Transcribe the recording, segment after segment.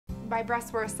My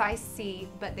breasts were a size C,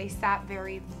 but they sat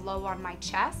very low on my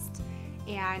chest,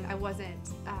 and I wasn't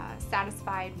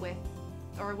satisfied with,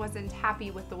 or wasn't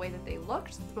happy with the way that they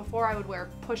looked. Before I would wear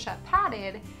push-up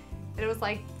padded, and it was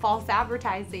like false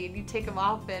advertising. You take them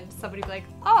off and somebody would be like,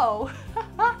 oh.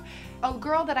 A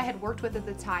girl that I had worked with at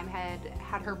the time had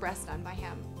her breasts done by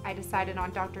him. I decided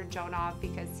on Dr. Jonov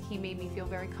because he made me feel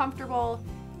very comfortable.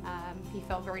 He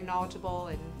felt very knowledgeable,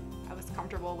 and I was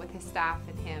comfortable with his staff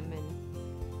and him, and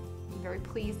I'm very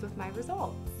pleased with my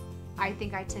results. I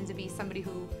think I tend to be somebody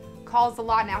who calls a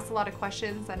lot and asks a lot of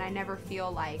questions, and I never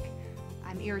feel like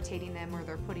I'm irritating them or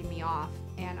they're putting me off.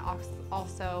 And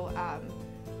also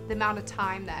the amount of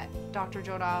time that Dr.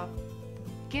 Jonov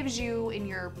gives you in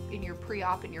your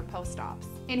pre-op and your post-ops.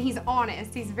 And he's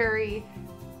honest, he's very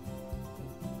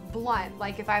blunt.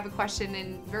 Like if I have a question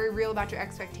and very real about your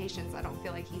expectations, I don't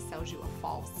feel like he sells you a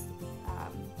false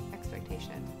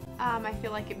expectation. I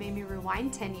feel like it made me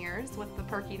rewind 10 years with the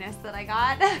perkiness that I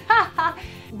got.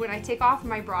 When I take off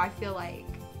my bra, I feel like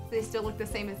they still look the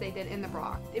same as they did in the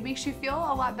bra. It makes you feel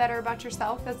a lot better about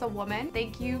yourself as a woman.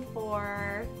 Thank you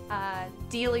for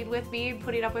dealing with me and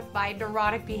putting up with my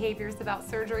neurotic behaviors about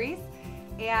surgeries.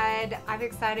 And I'm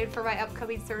excited for my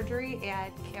upcoming surgery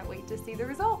and can't wait to see the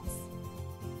results.